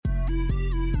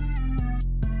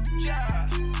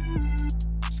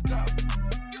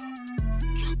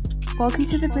Welcome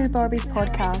to the Blue Barbies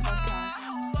podcast.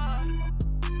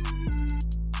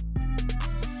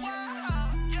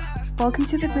 Welcome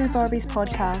to the Blue Barbies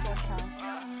podcast.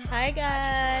 Hi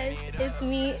guys, it's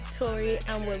me, Tori,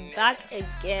 and we're back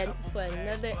again for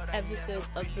another episode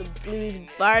of the Blues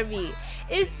Barbie.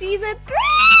 It's season 3!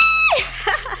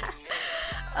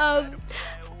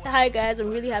 Hi guys,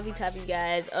 I'm really happy to have you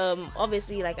guys.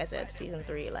 Obviously, like I said, season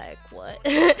 3, like what?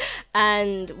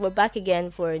 And we're back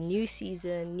again for a new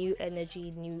season, new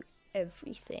energy, new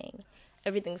everything.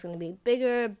 Everything's gonna be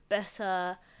bigger,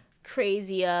 better,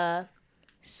 crazier.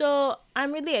 So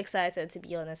I'm really excited, to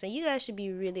be honest, and you guys should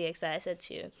be really excited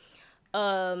too.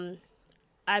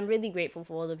 I'm really grateful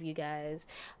for all of you guys.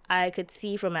 I could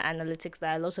see from my analytics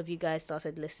that a lot of you guys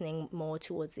started listening more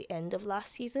towards the end of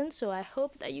last season. So I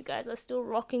hope that you guys are still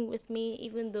rocking with me,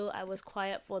 even though I was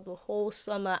quiet for the whole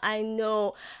summer. I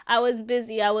know I was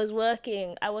busy, I was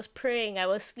working, I was praying, I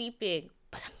was sleeping,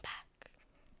 but I'm back.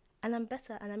 And I'm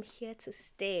better, and I'm here to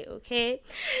stay, okay?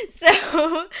 So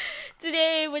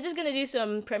today we're just gonna do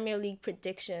some Premier League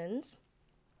predictions,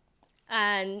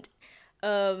 and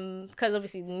because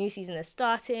obviously the new season is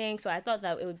starting, so I thought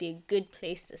that it would be a good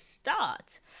place to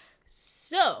start.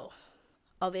 So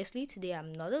obviously today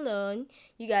I'm not alone.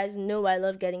 You guys know I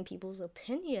love getting people's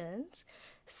opinions,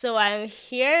 so I'm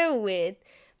here with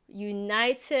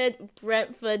United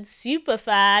Brentford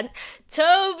superfan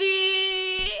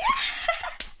Tobi.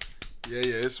 Yeah,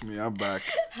 it's me. I'm back.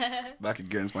 Back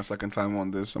again. It's my second time on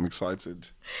this. I'm excited.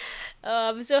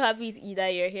 I'm so happy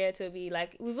that you're here, Tobi.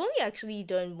 Like, we've only actually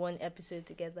done one episode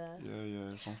together.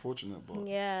 Yeah. It's unfortunate, but...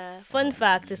 Yeah. Fun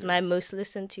fact, it's my most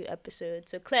listened to episode.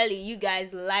 So clearly, you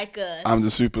guys like us. I'm the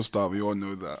superstar. We all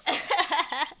know that.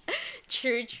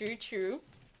 True.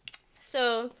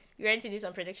 So, you ready to do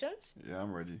some predictions? Yeah,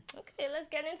 I'm ready. Okay, let's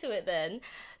get into it then.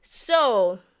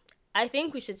 So, I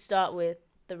think we should start with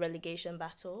the relegation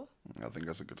battle. I think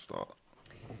that's a good start.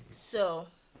 So,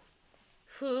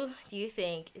 who do you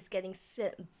think is getting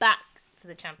sent back to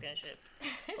the championship?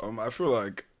 I feel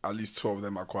like at least 2 of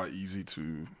them are quite easy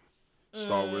to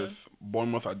start with.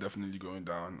 Bournemouth are definitely going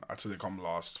down. I'd say they come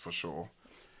last for sure.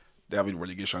 They have a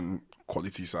relegation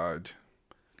quality side,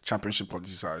 championship quality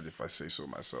side, if I say so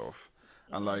myself.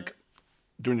 And like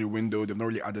during the window, they've not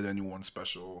really added anyone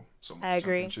special. Some I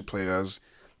agree. Championship players.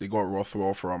 They got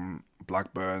Rothwell from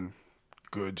Blackburn,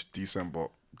 good, decent, but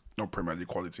not Premier League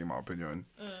quality in my opinion.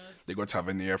 They got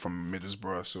Tavernier from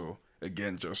Middlesbrough, so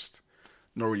again, just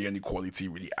not really any quality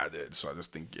really added. So I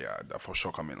just think, that for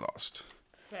sure coming last.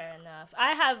 Fair enough.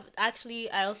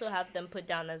 I also have them put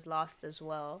down as last as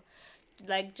well.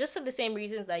 Like, just for the same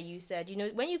reasons that you said, you know,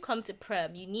 when you come to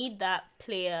Prem, you need that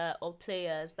player or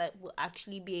players that will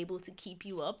actually be able to keep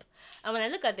you up. And when I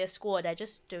look at their squad, I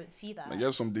just don't see that. They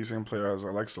have some decent players. I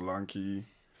like Solanke.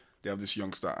 They have this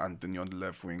youngster, Anthony, on the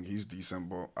left wing. He's decent,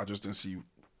 but I just don't see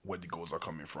where the goals are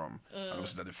coming from. And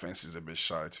obviously, the defense is a bit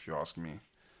shite, if you ask me.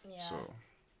 Yeah. So.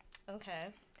 Okay.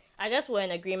 I guess we're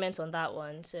in agreement on that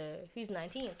one. So, who's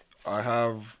 19th? I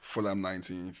have Fulham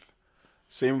 19th.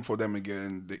 Same for them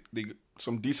again. They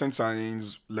some decent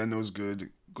signings. Leno's good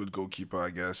goalkeeper,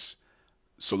 I guess.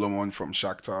 Solomon from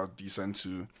Shakhtar, decent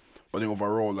too. But then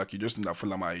overall, like, you just think that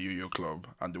Fulham are a yo-yo club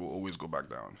and they will always go back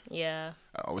down. Yeah.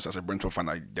 Obviously, as a Brentford fan,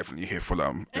 I definitely hate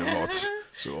Fulham a lot.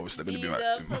 So obviously, they're going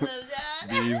to be my...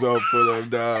 Bees up, Fulham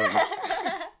down.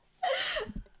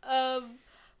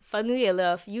 Funnily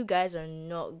enough, you guys are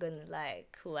not gonna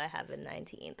like who I have in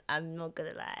 19th. I'm not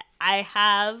gonna lie. I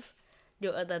have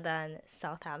no other than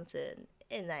Southampton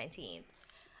in 19th.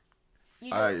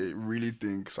 I really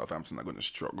think Southampton are going to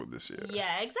struggle this year.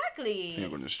 Yeah, exactly. I think they're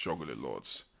going to struggle a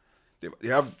lot. They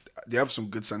have some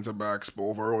good centre backs, but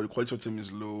overall the quality of the team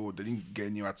is low. They didn't get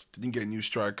a new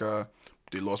striker.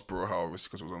 They lost Broha obviously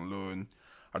because it was on loan.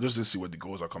 I just didn't see where the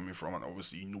goals are coming from, and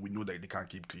obviously we know that they can't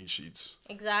keep clean sheets.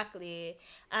 Exactly,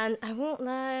 and I won't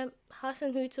lie,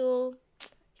 Hassan Hutel,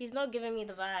 he's not giving me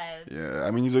the vibes. Yeah,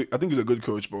 I mean I think he's a good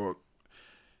coach, but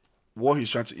what he's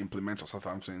trying to implement at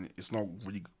Southampton is not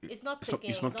really. It's not clicking.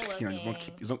 It's not clicking.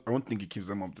 working. I don't think he keeps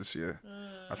them up this year.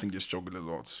 I think they struggle a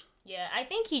lot. Yeah, I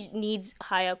think he needs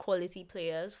higher quality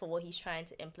players for what he's trying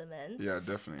to implement. Yeah,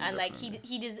 definitely. And definitely. like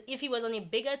he does, if he was on a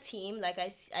bigger team, like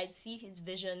I'd see his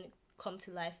vision come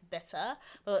to life better.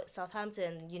 But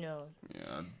Southampton, you know.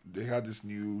 Yeah, they had this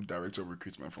new director of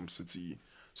recruitment from City,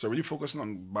 so really focusing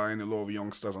on buying a lot of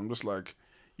youngsters. I'm just like,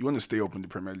 you want to stay up in the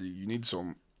Premier League, you need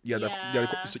some.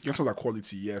 Youngsters are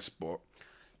quality, yes, but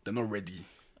they're not ready.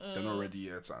 They're not ready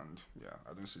yet, and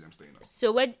I don't see them staying up.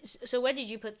 So where did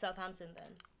you put Southampton then?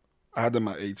 I had them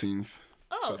at 18th.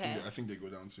 Oh, so okay. I think they go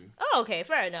down too. Oh, okay,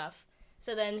 fair enough.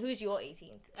 So then who's your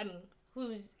 18th? I mean,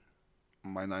 who's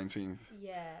my 19th.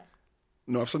 Yeah.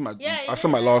 No, I've said my Yeah, I've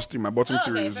said my last three. My bottom Oh,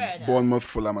 three okay, is fair enough. Bournemouth,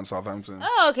 Fulham, and Southampton.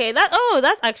 Oh, okay.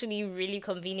 That's actually really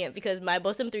convenient because my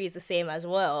bottom three is the same as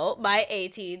well. My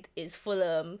 18th is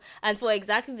Fulham, and for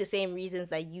exactly the same reasons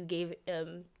that you gave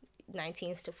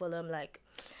 19th to Fulham. Like,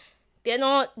 they're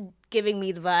not giving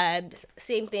me the vibes.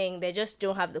 Same thing. They just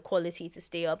don't have the quality to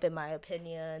stay up, in my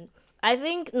opinion. I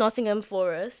think Nottingham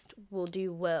Forest will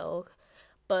do well,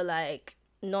 but like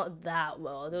not that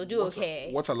well. They'll do okay.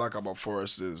 What I like about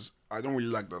Forest is I don't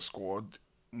really like the squad.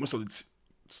 Most of the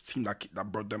team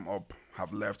that brought them up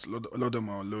have left. A lot of them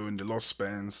are on loan. They lost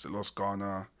Spence. They lost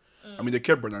Garner. I mean, they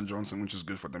kept Brendan Johnson, which is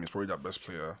good for them. He's probably their best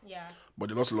player. Yeah. But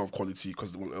they lost a lot of quality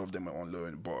because a lot of them are on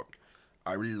loan. But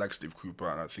I really like Steve Cooper,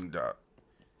 and I think that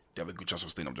they have a good chance of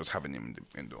staying up just having him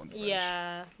on the bench.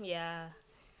 Yeah.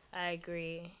 I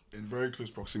agree. In very close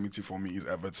proximity for me is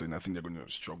Everton. I think they're going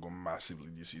to struggle massively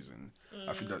this season.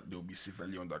 I think that they'll be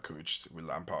severely undercoached with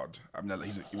Lampard. I mean,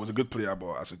 he was a good player,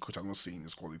 but as a coach, I'm not seeing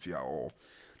his quality at all.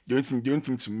 The only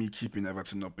thing to me keeping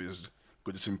Everton up is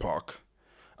Goodison Park.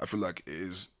 I feel like it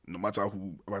is, no matter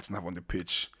who Everton have on the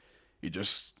pitch, it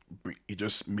just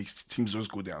makes teams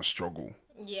just go there and struggle.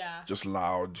 Yeah. Just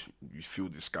loud. You feel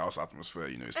the Scouse atmosphere.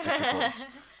 It's difficult.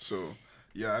 So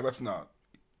yeah, Everton are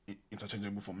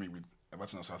interchangeable for me with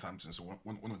Everton and Southampton, so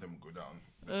one of them will go down.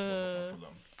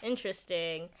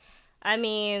 Interesting. I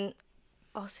mean,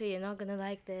 also, you're not gonna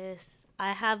like this.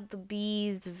 I have the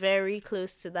Bees very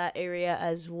close to that area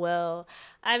as well.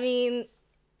 I mean,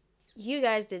 you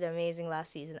guys did amazing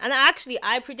last season, and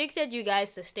I predicted you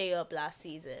guys to stay up last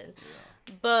season,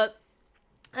 and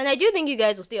I do think you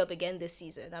guys will stay up again this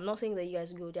season. I'm not saying that you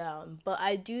guys will go down, but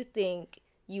I do think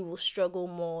you will struggle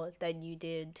more than you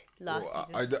did last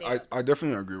season. I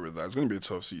definitely agree with that. It's going to be a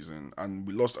tough season, and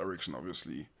we lost Eriksen,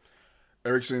 obviously.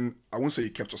 Eriksen, I won't say he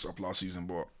kept us up last season,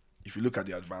 but if you look at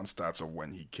the advanced stats of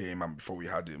when he came and before we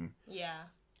had him,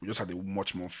 we just had a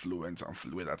much more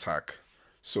fluid attack.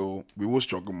 So we will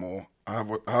struggle more. I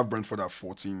have Brentford at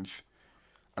 14th,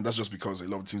 and that's just because a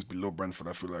lot of teams below Brentford,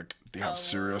 I feel like they have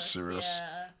serious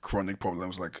chronic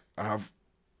problems. Like, I have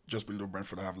just below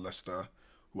Brentford, I have Leicester,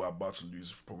 who are about to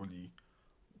lose probably.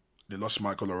 They lost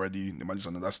Michael already. They might lose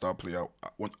another star player,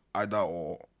 either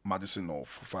or Madison or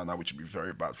Fofana, which would be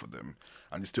very bad for them.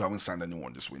 And they still haven't signed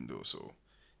anyone this window. So,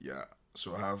 yeah.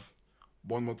 So I have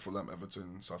Bournemouth, Fulham,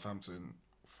 Everton, Southampton,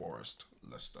 Forest,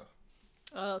 Leicester.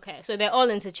 Okay, so they're all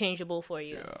interchangeable for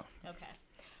you. Yeah. Okay.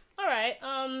 All right.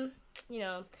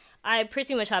 I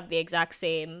pretty much have the exact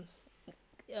same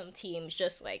teams,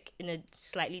 just like in a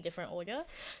slightly different order.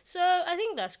 So I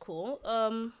think that's cool.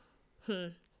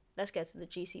 Let's get to the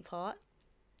juicy part.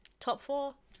 Top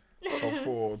four.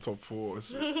 Top four.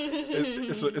 It's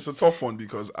a tough one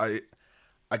because I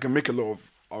can make a lot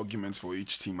of arguments for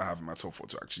each team I have in my top four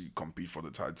to actually compete for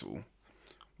the title.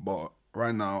 But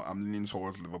right now, I'm leaning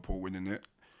towards Liverpool winning it.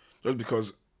 Just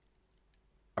because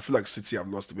I feel like City have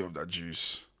lost a bit of that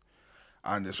juice.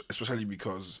 And especially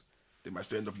because they might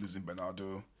still end up losing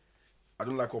Bernardo. I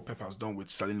don't like what Pep has done with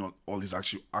selling all his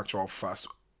actual fast,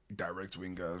 direct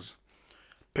wingers.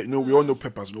 We all know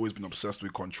Pep has always been obsessed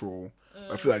with control.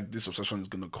 I feel like this obsession is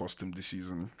going to cost him this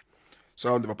season. So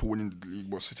I have Liverpool winning the league,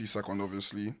 but City second,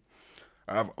 obviously.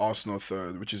 I have Arsenal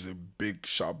third, which is a big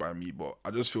shout by me, but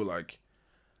I just feel like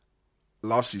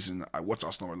last season I watched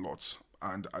Arsenal a lot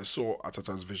and I saw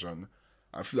Arteta's vision.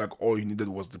 I feel like all he needed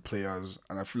was the players,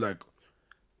 and I feel like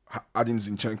adding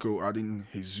Zinchenko, adding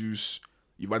Jesus,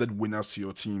 you've added winners to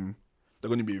your team. They're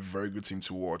going to be a very good team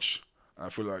to watch. And I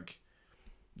feel like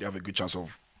they have a good chance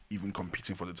of even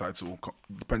competing for the title,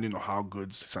 depending on how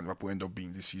good City and Liverpool end up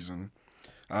being this season.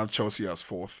 I have Chelsea as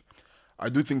fourth. I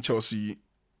do think Chelsea,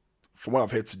 from what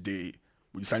I've heard today,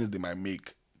 with the signings they might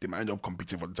make, they might end up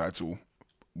competing for the title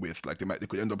with, like, they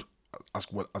could end up as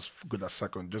good as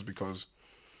second, just because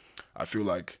I feel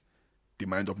like they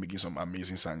might end up making some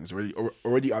amazing signings.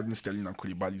 Already adding Sterling and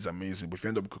Koulibaly is amazing, but if you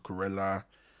end up with Cucurella,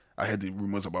 I heard the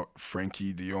rumors about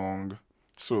Frankie de Jong,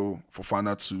 so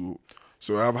Fofana too.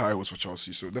 So I have high hopes for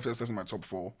Chelsea. So definitely my top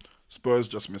four. Spurs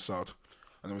just miss out,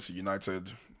 and obviously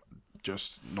United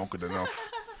just not good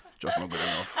enough. Just not good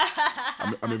enough.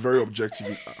 I'm a very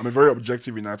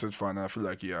objective United fan, and I feel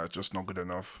like just not good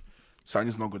enough.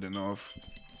 Signing's not good enough.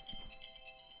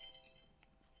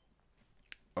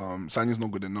 Signing's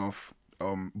not good enough.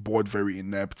 Board very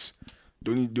inept.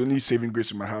 The only saving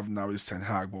grace we might have now is Ten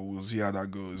Hag, but we'll see how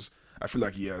that goes. I feel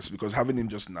like yes, because having him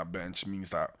just in that bench means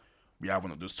that we have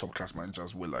one of those top class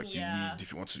managers where you need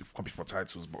if you want to compete for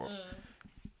titles. But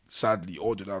sadly,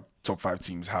 all the other top 5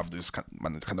 teams have this kind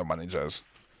of managers.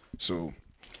 So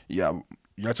yeah,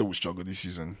 United will struggle this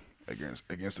season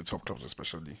against the top clubs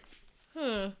especially.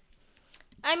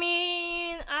 I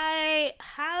mean, I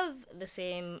have the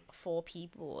same 4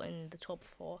 people in the top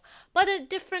 4, but a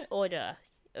different order.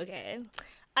 Okay.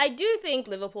 I do think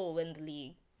Liverpool will win the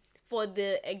league for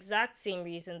the exact same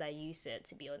reason that you said,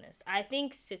 to be honest. I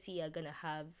think City are going to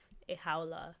have a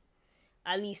howler,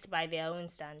 at least by their own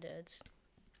standards.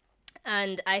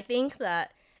 And I think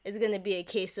that it's going to be a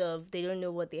case of they don't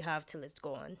know what they have till it's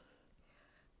gone.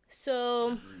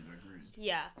 So, Agreed.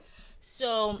 yeah.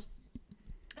 So,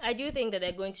 I do think that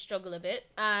they're going to struggle a bit.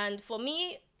 And for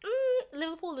me,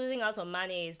 Liverpool losing out on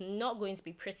Mane is not going to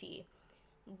be pretty.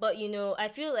 But, I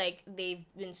feel like they've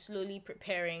been slowly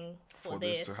preparing for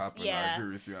this to happen. Yeah. I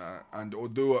agree with you. And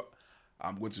although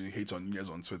I'm going to hate on Nunez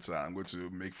on Twitter, I'm going to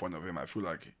make fun of him, I feel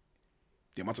like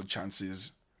the amount of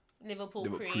chances Liverpool they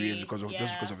will create create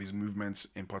just because of his movements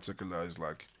in particular is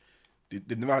like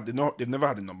they've never had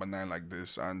a number 9 like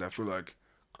this, and I feel like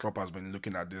Klopp has been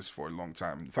looking at this for a long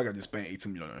time. The fact that they spent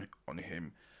 18 million on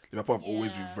him, Liverpool have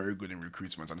always been very good in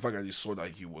recruitment, and the fact that they saw that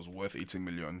he was worth 18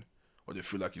 million, or they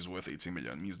feel like he's worth 18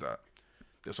 million, means that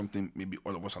there's something maybe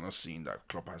all of us are not seeing that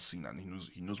Klopp has seen, and he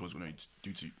knows what's going to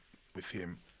do with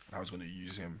him and how he's going to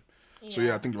use him. So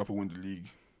I think Liverpool win the league.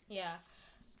 Yeah.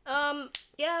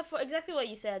 For exactly what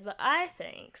you said, but I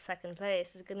think second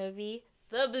place is gonna be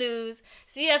the Blues.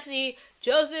 CFC,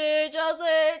 Chelsea.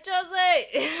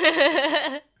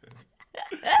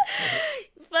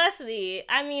 Firstly,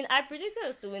 I mean, I predicted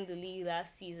us to win the league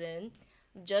last season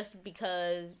just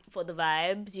because for the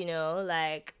vibes,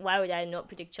 like, why would I not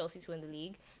predict Chelsea to win the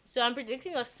league? So I'm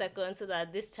predicting us second so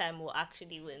that this time we'll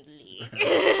actually win the league.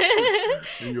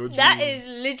 That is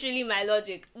literally my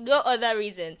logic. No other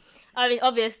reason. I mean,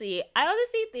 obviously, I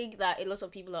honestly think that a lot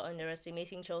of people are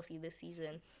underestimating Chelsea this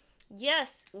season.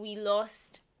 Yes, we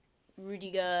lost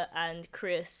Rudiger and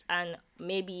Chris and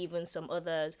maybe even some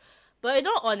others. But in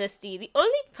all honesty, the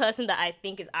only person that I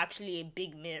think is actually a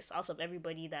big miss out of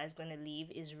everybody that is going to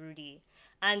leave is Rudy.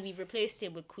 And we've replaced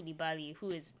him with Koulibaly, who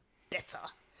is better.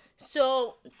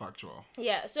 So factual.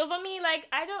 Yeah, so for me, like,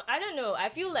 I don't know. I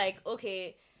feel like,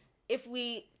 okay, if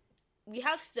we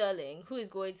have Sterling, who is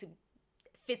going to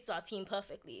fits our team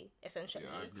perfectly, essentially.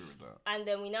 Yeah, I agree with that. And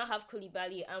then we now have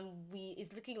Koulibaly, and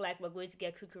it's looking like we're going to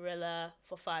get Cucurella,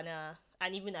 Fofana,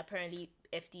 and even apparently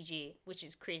FDJ, which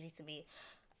is crazy to me.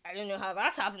 I don't know how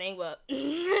that's happening, but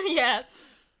yeah.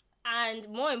 And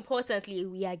more importantly,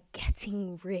 we are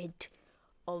getting rid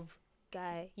of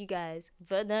you guys.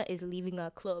 Werner is leaving our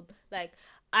club. I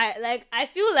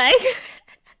feel like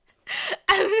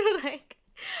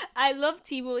I love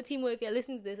Timo. Timo, if you're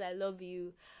listening to this, I love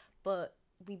you, but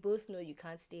we both know you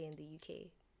can't stay in the UK.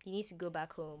 You need to go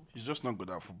back home. He's just not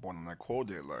good at football, and I called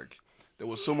it. Like, there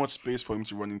was so much space for him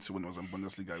to run into when he was in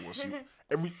Bundesliga. It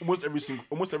was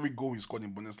almost every goal he scored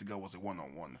in Bundesliga was a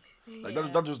 1-on-1. Like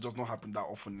that just does not happen that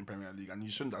often in Premier League, and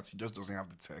he's shown that he just doesn't have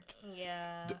the tech.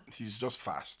 Yeah, he's just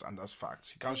fast, and that's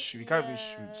fact. He can't shoot. He can't even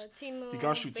shoot. Timo, he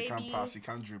can't shoot. baby. He can't pass. He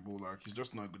can't dribble. Like, he's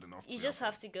just not good enough. You just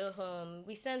have to go home.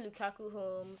 We send Lukaku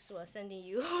home, so we're sending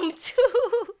you home too.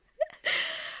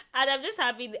 And I'm just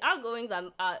happy. The outgoings,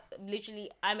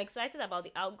 I'm excited about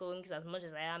the outgoings as much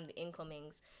as I am the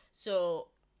incomings. So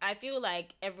I feel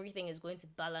like everything is going to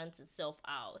balance itself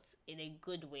out in a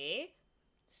good way.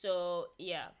 So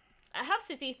yeah, I have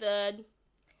City third,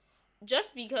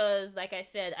 just because, like I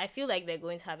said, I feel like they're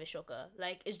going to have a shocker.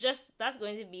 Like, that's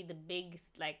going to be the big,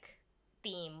 like,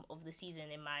 theme of the season,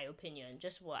 in my opinion.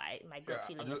 Just what my gut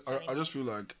feeling is telling I just me.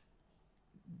 feel like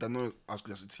they're not as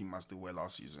good as a team as they were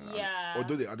last season. Yeah. And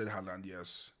although they added Haaland,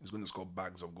 yes, he's going to score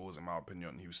bags of goals, in my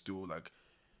opinion. He's going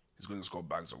to score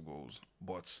bags of goals.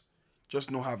 But just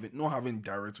not having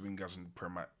direct wingers in the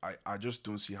Premier, I just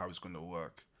don't see how it's going to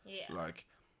work. Yeah. Like,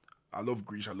 I love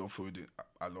Grealish, I love Foden,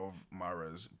 I love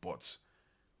Mahrez, but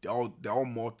they're all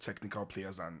more technical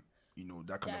players than,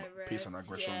 that kind of pace and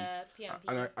aggression. Yeah,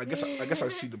 and I guess I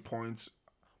see the point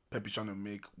Pep is trying to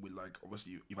make with, like,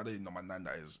 obviously you've added a number 9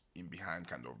 that is in behind,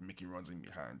 kind of making runs in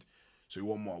behind. So you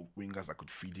want more wingers that could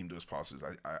feed him those passes.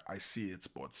 I see it,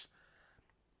 but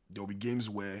there'll be games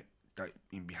where that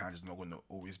in behind is not going to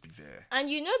always be there. And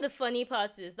the funny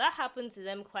part is that happened to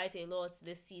them quite a lot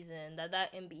this season,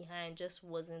 that in behind just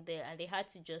wasn't there, and they had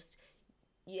to just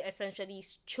essentially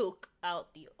choke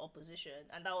out the opposition,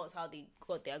 and that was how they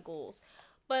got their goals.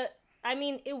 But I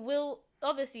mean, it will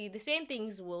obviously, the same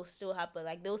things will still happen.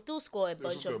 Like, they'll still score a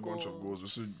bunch of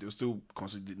goals. They'll still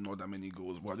concede not that many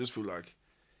goals, but I just feel like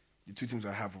the two teams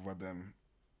I have over them,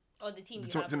 or the team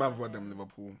I have over them,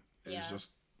 Liverpool, is Yeah.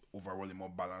 just overall a more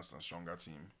balanced and stronger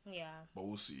team. Yeah. But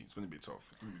we'll see. It's going to be tough.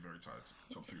 It's going to be very tight.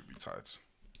 Top 3 will be tight.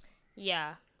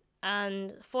 Yeah.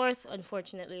 And fourth,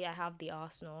 unfortunately, I have the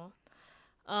Arsenal.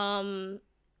 Um,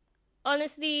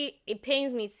 honestly, it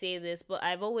pains me to say this, but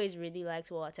I've always really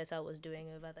liked what Arteta was doing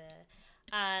over there,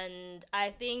 and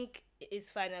I think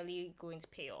it's finally going to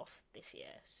pay off this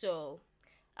year. So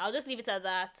I'll just leave it at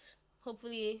that.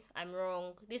 Hopefully, I'm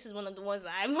wrong. This is one of the ones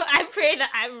that I pray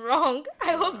that I'm wrong.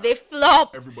 I hope they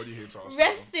flop. Everybody hates Arsenal.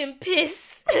 Rest in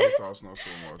peace. I hate Arsenal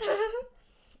so much.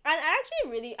 And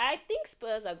I think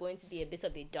Spurs are going to be a bit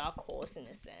of a dark horse in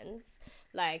a sense.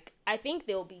 Like, I think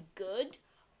they'll be good,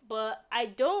 but I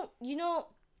don't, when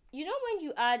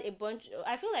you add a bunch,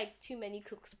 I feel like too many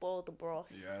cooks spoil the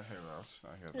broth. Yeah, I hear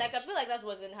that. Like, I feel like that's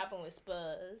what's going to happen with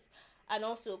Spurs. And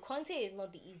also, Conte is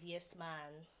not the easiest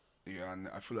man. Yeah, and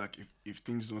I feel like if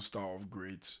things don't start off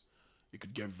great, it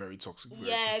could get very toxic very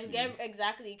It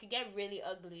quickly. it could get really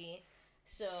ugly.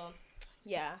 So,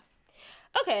 yeah.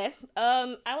 Okay.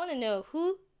 I want to know,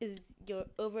 who is your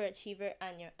overachiever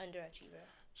and your underachiever?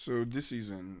 So this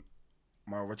season,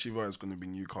 my overachiever is going to be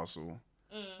Newcastle.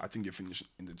 I think they finish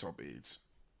in the top 8.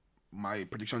 My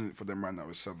prediction for them right now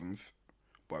is 7th,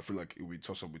 but I feel like it will be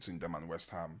toss up between them and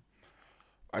West Ham.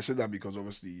 I said that because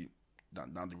obviously they're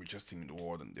now the richest team in the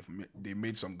world, and they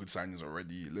made some good signings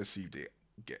already. Let's see if they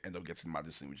end up getting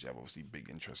Madison, which they have obviously big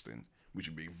interest in, which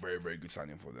would be a very, very good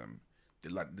signing for them. They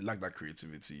like that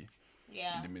creativity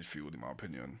in the midfield, in my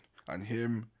opinion. And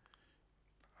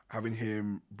having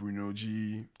him, Bruno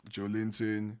G, Joe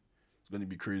Linton, it's going to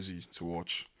be crazy to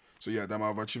watch. So yeah, that's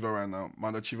my overachiever right now.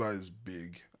 My underachiever is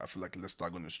big. I feel like Leicester are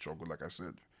going to struggle, like I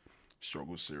said,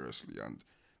 struggle seriously, and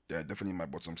they're definitely in my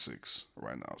bottom 6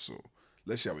 right now. So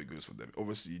let's see how it goes for them.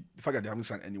 Obviously, the fact that they haven't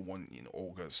signed anyone in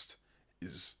August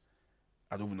is,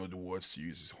 I don't even know the words to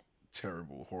use, is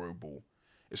terrible, horrible.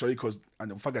 Especially because, and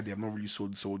the fact that they have not really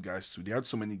sold guys too. They had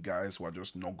so many guys who are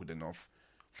just not good enough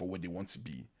for what they want to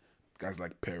be. Guys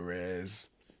like Perez,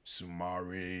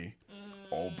 Sumare,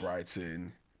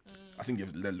 Albrighton. I think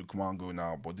they've let Lukman go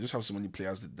now, but they just have so many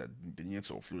players that they need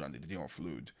to offload and they didn't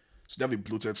offload. So they have a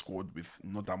bloated squad with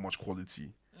not that much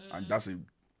quality, and that's a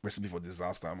recipe for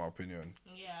disaster, in my opinion.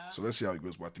 Yeah. So let's see how it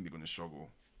goes, but I think they're going to struggle.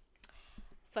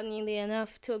 Funnily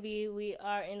enough, Toby, we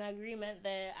are in agreement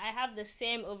there. I have the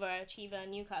same overachiever,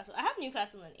 Newcastle. I have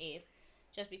Newcastle in 8th,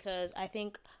 just because I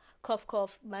think,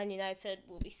 cough, Man United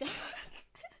will be 7th.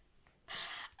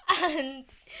 And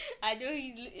I know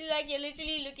he's like, you're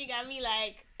literally looking at me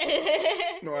like.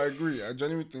 No, I agree. I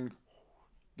genuinely think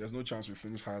there's no chance we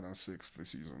finish higher than 6th this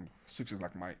season. 6 is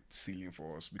like my ceiling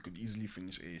for us. We could easily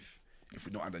finish 8th if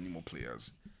we don't add any more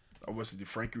players. Obviously, the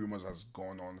Frankie rumors has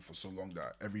gone on for so long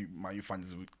that every Man U fan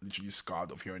is literally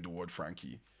scarred of hearing the word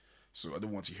Frankie. So I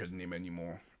don't want to hear the name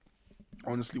anymore.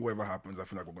 Honestly, whatever happens, I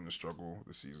feel like we're going to struggle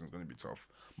this season. It's going to be tough.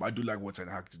 But I do like what Ten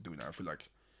Hag is doing. I feel like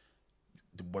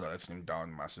the board are letting him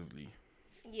down massively.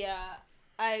 Yeah,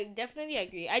 I definitely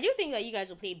agree. I do think that you guys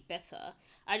will play better.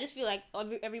 I just feel like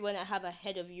everyone I have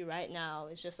ahead of you right now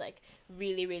is just like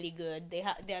really, really good.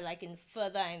 They're like in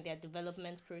further in their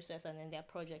development process and in their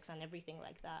projects and everything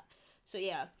like that. So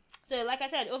yeah. So like I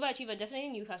said, overachiever definitely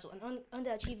Newcastle, and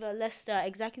underachiever Leicester.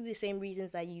 Exactly the same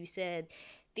reasons that you said.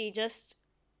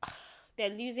 They're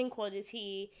losing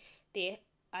quality. They're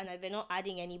not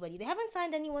adding anybody. They haven't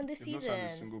signed anyone this They've season. not signed a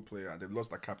single player. They've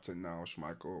lost their captain now,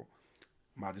 Schmeichel.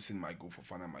 Madison might go,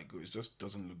 Fofana might go. It just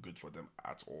doesn't look good for them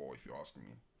at all, if you ask me.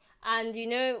 And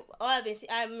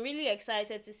I'm really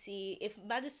excited to see if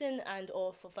Madison and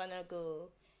or Fofana go.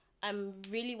 I'm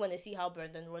really want to see how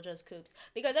Brendan Rodgers copes,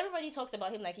 because everybody talks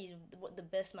about him like he's the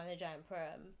best manager in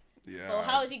Prem. Yeah. But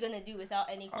how is he gonna do without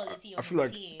any quality I of feel the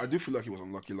like team? I do feel like he was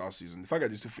unlucky last season. The fact that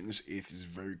they still finished 8th is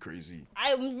very crazy.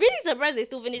 I'm really surprised they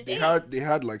still finished. They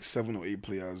had like 7 or 8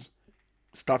 players,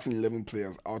 starting 11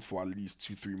 players out for at least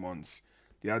 2-3 months.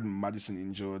 They had Madison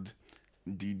injured,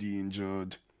 Didi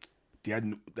injured. They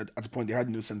had at the point they had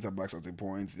no centre backs at the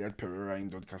point. They had Pereira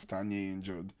injured, Castagne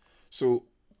injured. So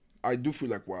I do feel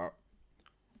like we're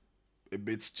a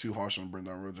bit too harsh on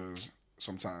Brendan Rodgers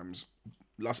sometimes.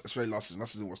 Especially last season.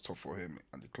 Last season was tough for him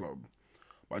and the club.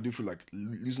 But I do feel like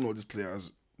losing all these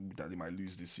players that they might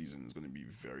lose this season is going to be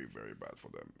very, very bad for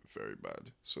them. Very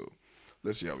bad. So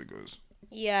let's see how it goes.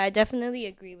 Yeah, I definitely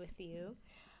agree with you.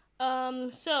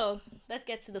 So let's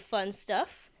get to the fun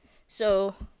stuff.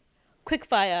 So, quick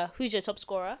fire. Who's your top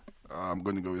scorer? I'm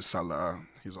going to go with Salah.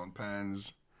 He's on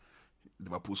pens.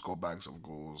 Liverpool score bags of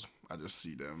goals. I just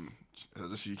see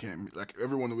him. Like,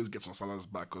 everyone always gets on Salah's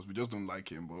back because we just don't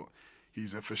like him, but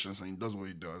he's efficient and he does what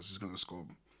he does. He's going to score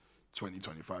 20,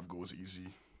 25 goals easy.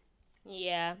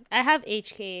 Yeah, I have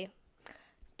HK.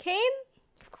 Kane?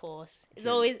 Of course. I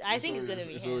think it's going to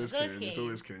be him. It's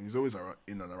always Kane. He's always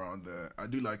in and around there. I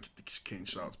do like the Kane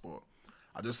shots, but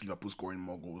I just see Liverpool scoring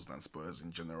more goals than Spurs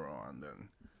in general, and then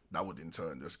that would in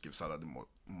turn just give Salah the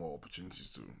more opportunities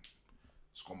to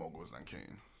score more goals than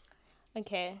Kane.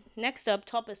 Okay, next up,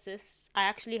 top assists. I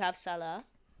actually have Salah.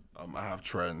 I have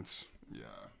Trent. Yeah.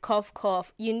 Cough,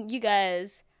 cough. You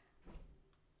guys,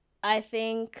 I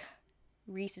think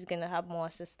Reece is going to have more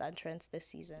assists than Trent this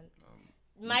season.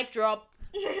 Mic drop.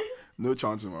 No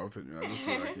chance in my opinion. I just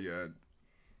feel like,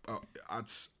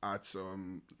 at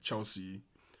Chelsea,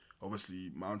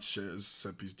 obviously Mount shares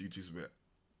set piece duties with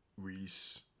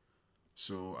Reece.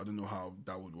 So I don't know how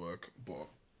that would work. But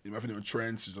in my opinion,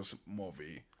 Trent is just more of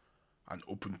an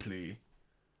open play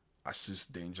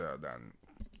assist danger than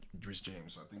Reece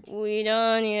James, I think. We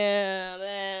done, yeah,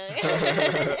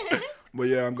 man. But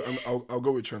yeah, I'll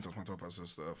go with Trent as my top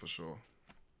assister for sure.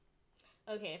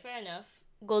 Okay, fair enough.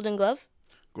 Golden Glove?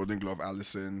 Golden Glove,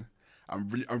 Alisson. I'm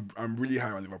really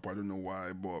high on Liverpool. I don't know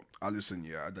why, but Alisson,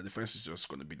 yeah, the defense is just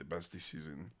going to be the best this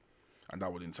season, and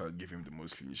that would in turn give him the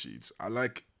most clean sheets. I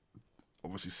like,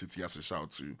 obviously, City as a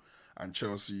shout too, and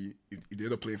Chelsea. If they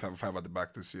end up playing 5-5 at the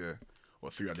back this year, or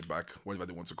 3 at the back, whatever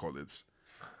they want to call it,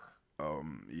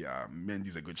 yeah,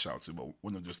 Mendy's a good shout too, but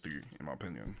one of those 3, in my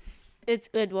opinion. It's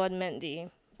Edward Mendy,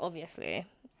 obviously.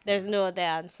 There's no other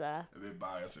answer. A bit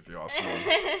biased if you ask me.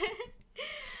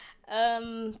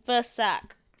 First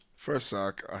sack. First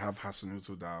sack, I have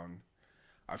Hasenhuttl down.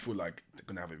 I feel like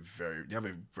they have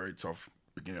a very tough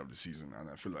beginning of the season, and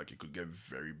I feel like it could get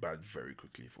very bad very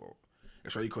quickly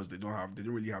especially because they don't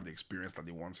really have the experience that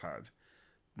they once had.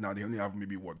 Now they only have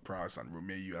maybe Ward-Prowse and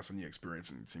Romeu as any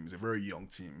experience in the team. It's a very young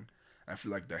team. I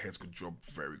feel like their heads could drop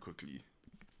very quickly.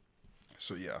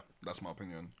 So yeah, that's my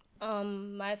opinion.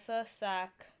 My first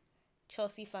sack,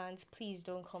 Chelsea fans, please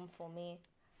don't come for me.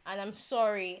 And I'm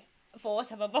sorry for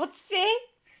what I'm about to say,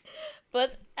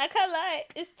 but I can't lie,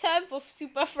 it's time for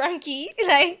Super Frankie.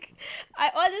 Like, I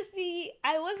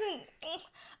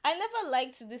never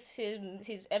liked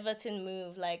his Everton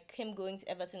move, like him going to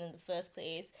Everton in the first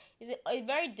place. It's a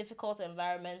very difficult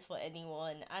environment for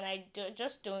anyone, and I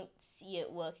just don't see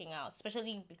it working out,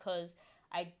 especially because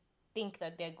I think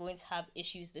that they're going to have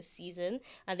issues this season,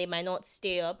 and they might not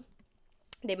stay up.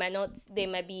 They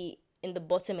might be in the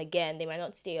bottom again. They might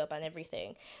not stay up and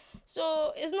everything.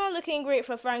 So it's not looking great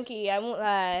for Frankie, I won't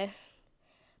lie.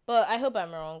 But I hope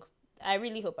I'm wrong. I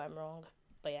really hope I'm wrong.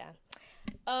 But yeah.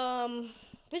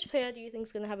 Which player do you think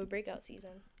is going to have a breakout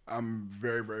season? I'm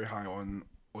very, very high on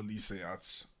Olise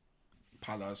at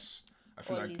Palace. I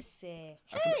feel Olise.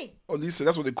 like Olise,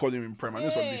 that's what they call him in Prem. I know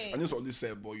it's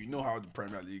Olise, but you know how the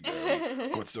Premier League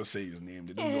got to just say his name.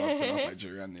 They don't know how to pronounce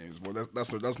Nigerian names, but that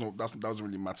doesn't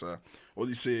really matter.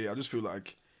 Olise, I just feel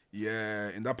like, yeah,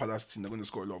 in that Palace team, they're going to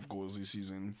score a lot of goals this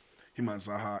season. Him and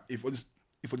Zaha, if Olise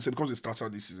becomes a starter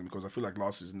this season, because I feel like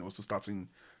last season they were also starting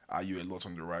Ayew a lot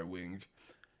on the right wing.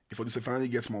 If Olise finally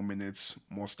gets more minutes,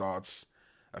 more starts,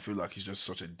 I feel like he's just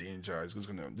such a danger. This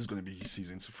is gonna be his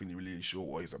season to really show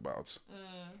what he's about.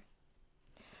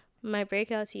 My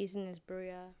breakout season is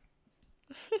Bruya.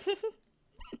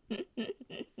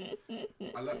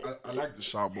 I like the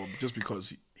shout, but just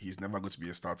because he's never going to be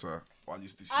a starter, or at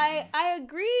least this season. I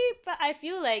agree, but I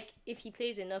feel like if he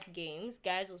plays enough games,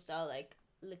 guys will start like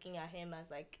looking at him as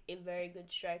like a very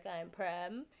good striker in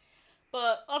Prem.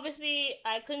 But obviously,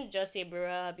 I couldn't just say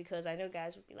Bruya because I know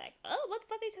guys would be like, oh, what the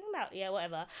fuck are you talking about? Yeah,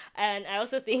 whatever. And I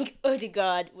also think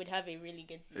Odegaard would have a really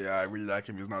good season. Yeah, I really like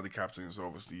him. He's now the captain, so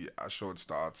obviously, assured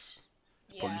starts.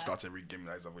 Yeah. Probably starts every game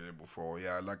that is available for.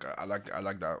 Yeah, I like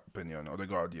that opinion.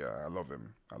 Odegaard, yeah, I love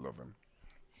him.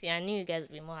 See, I knew you guys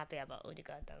would be more happy about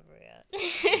Odegaard than Bruya.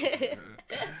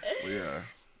 Yeah.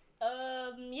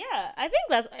 Yeah, I think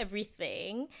that's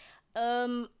everything.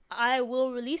 I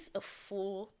will release a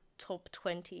full top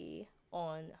 20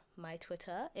 on my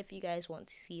Twitter if you guys want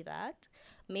to see that.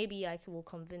 Maybe I will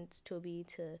convince Tobi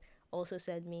to also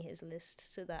send me his list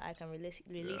so that I can release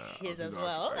his as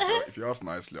well. If you ask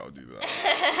nicely, I'll do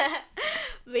that.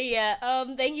 But yeah,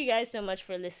 thank you guys so much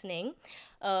for listening.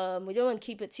 We don't want to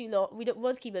keep it too long. We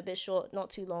want to keep it a bit short,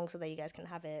 not too long, so that you guys can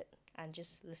have it and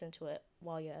just listen to it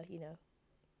while you're,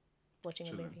 watching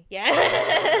a movie. Yeah.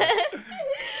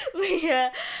 But yeah.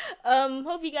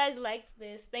 Hope you guys liked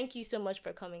this. Thank you so much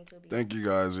for coming, Tobi. Thank you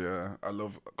guys. Yeah, I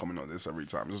love coming on this every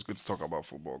time. It's just good to talk about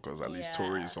football because at least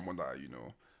Tori is someone that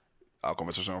our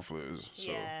conversation flows.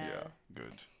 So yeah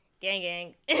good.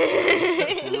 Gang. For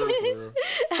real.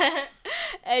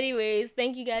 Anyways,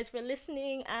 thank you guys for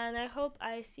listening, and I hope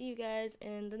I see you guys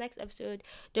in the next episode.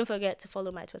 Don't forget to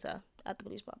follow my Twitter at the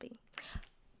Blues Bobby.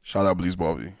 Shout out Blues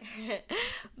Bobby.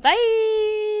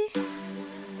 Bye.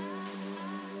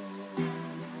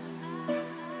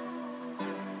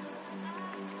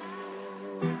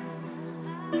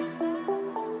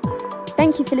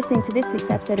 Thank you for listening to this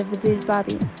week's episode of The Booze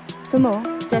Barbie. For more,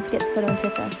 don't forget to follow on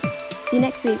Twitter. See you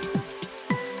next week.